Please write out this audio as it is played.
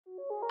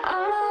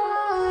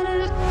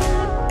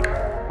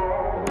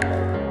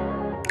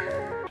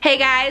Hey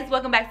guys,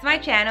 welcome back to my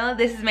channel.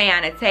 This is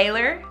Mayana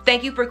Taylor.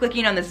 Thank you for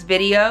clicking on this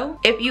video.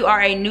 If you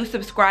are a new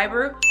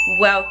subscriber,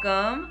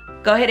 welcome.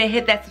 Go ahead and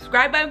hit that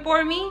subscribe button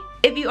for me.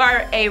 If you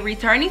are a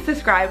returning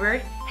subscriber,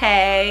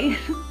 hey,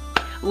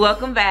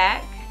 welcome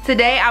back.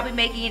 Today I'll be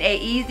making a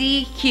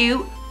easy,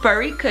 cute,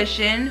 furry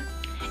cushion.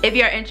 If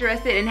you're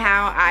interested in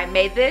how I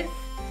made this,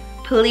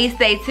 please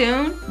stay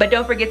tuned. But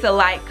don't forget to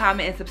like,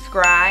 comment, and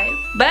subscribe.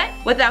 But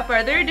without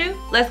further ado,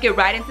 let's get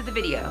right into the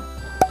video.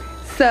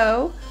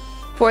 So,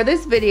 for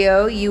this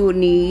video, you will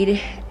need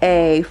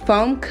a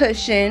foam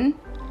cushion.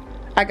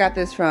 I got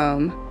this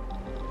from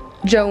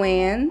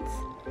Joann's.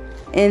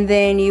 And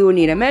then you will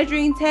need a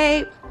measuring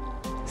tape,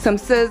 some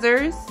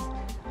scissors,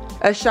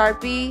 a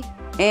Sharpie,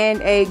 and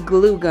a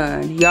glue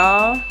gun.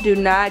 Y'all do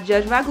not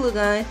judge my glue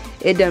gun.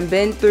 It done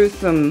been through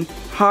some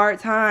hard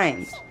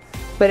times,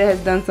 but it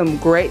has done some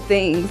great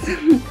things.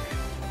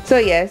 So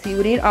yes, you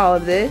will need all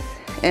of this.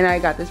 And I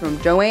got this from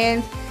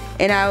Joann's,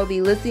 and I will be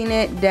listing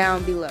it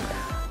down below.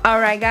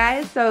 Alright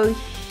guys, so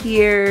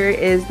here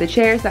is the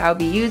chairs that I'll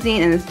be using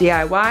in this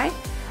DIY.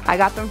 I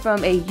got them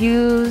from a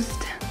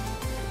used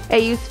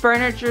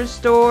furniture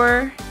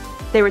store.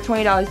 They were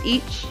 $20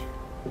 each.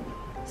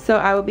 So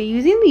I will be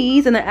using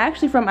these, and they're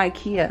actually from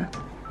IKEA.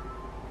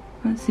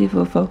 Let's see if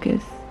it'll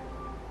focus.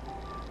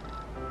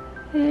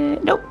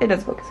 Nope, it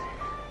doesn't focus.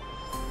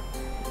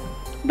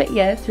 But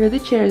yes, here are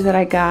the chairs that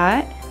I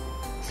got.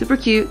 Super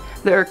cute.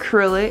 They're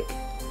acrylic.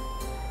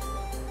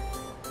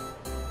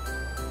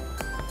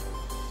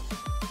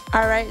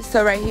 Alright,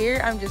 so right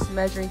here I'm just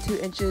measuring 2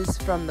 inches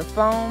from the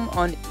foam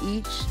on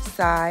each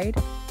side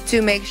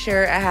to make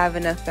sure I have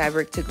enough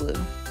fabric to glue.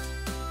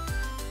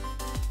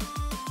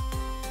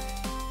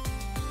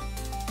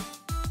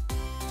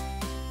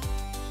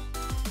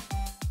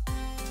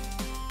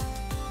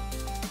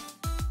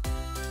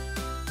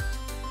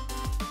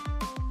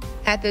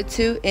 At the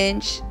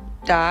 2-inch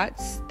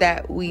dots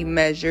that we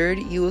measured,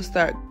 you will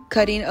start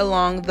cutting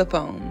along the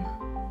foam.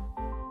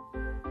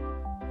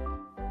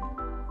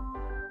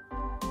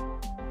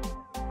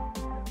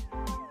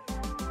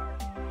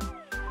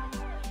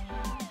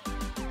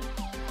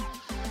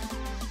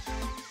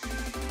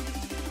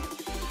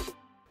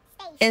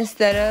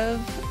 Instead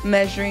of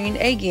measuring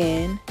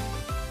again,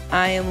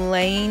 I am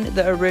laying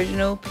the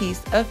original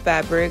piece of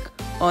fabric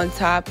on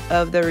top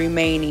of the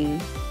remaining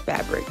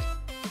fabric.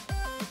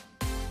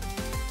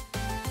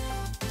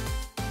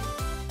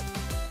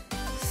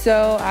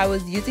 So I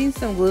was using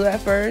some glue at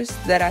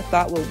first that I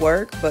thought would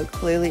work, but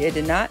clearly it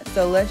did not.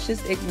 So let's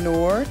just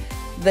ignore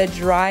the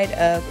dried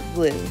up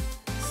glue.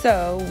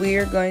 So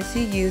we're going to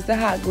use the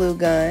hot glue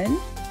gun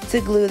to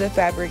glue the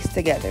fabrics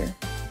together.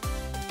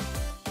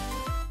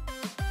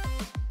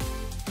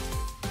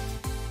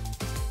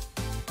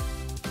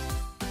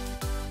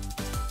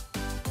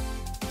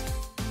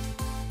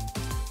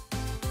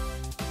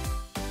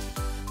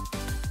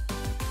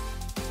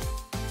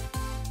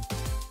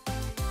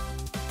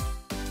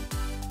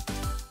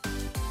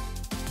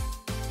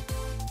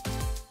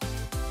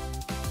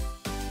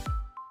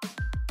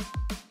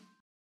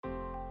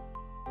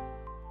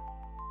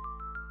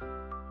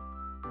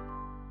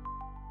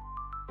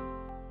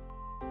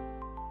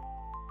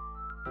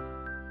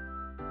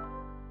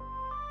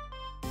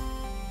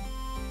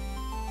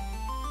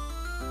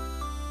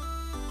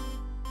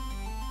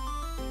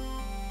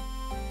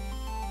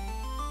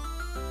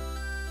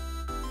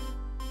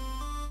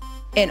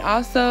 And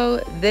also,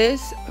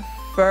 this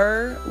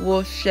fur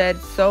will shed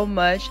so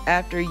much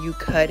after you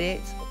cut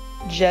it,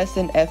 just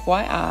an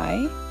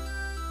FYI.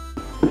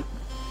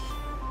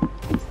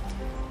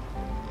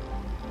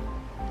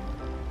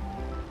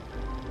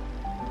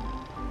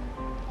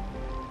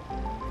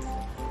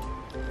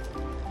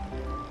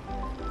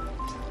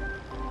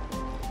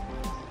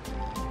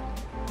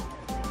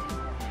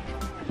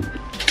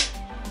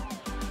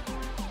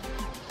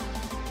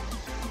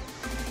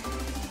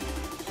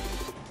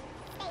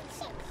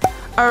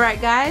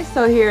 Alright guys,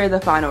 so here are the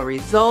final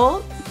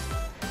results.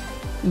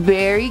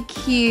 Very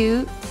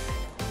cute.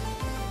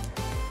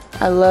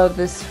 I love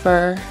this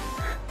fur.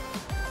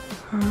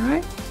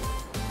 Alright,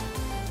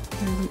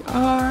 here we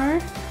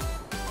are.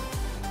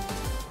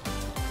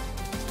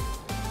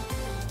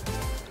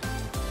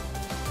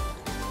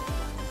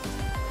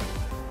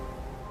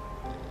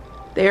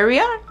 There we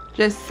are.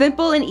 Just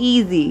simple and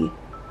easy.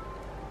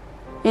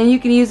 And you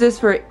can use this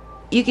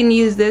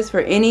for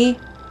any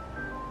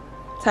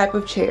type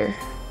of chair.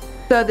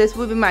 So this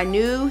will be my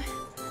new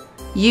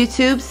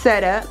YouTube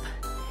setup.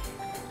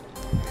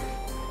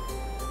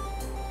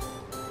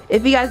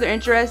 If you guys are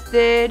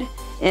interested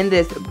in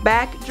this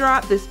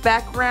backdrop, this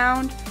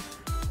background,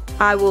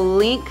 I will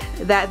link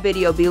that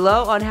video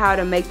below on how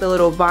to make the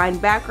little vine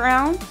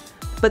background.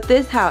 But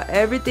this is how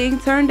everything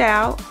turned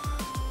out.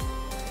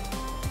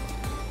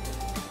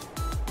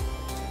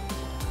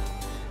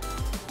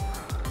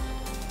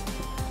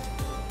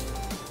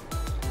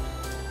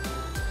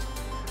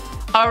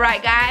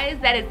 Alright guys,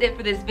 that is it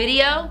for this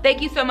video.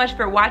 Thank you so much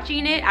for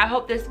watching it. I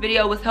hope this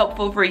video was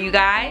helpful for you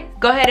guys.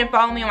 Go ahead and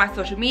follow me on my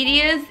social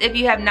medias if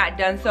you have not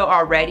done so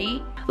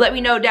already. Let me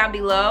know down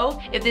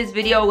below if this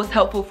video was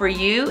helpful for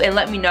you, and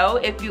let me know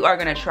if you are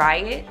gonna try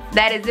it.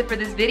 That is it for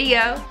this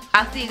video.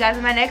 I'll see you guys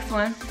in my next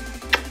one.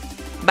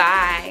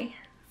 Bye.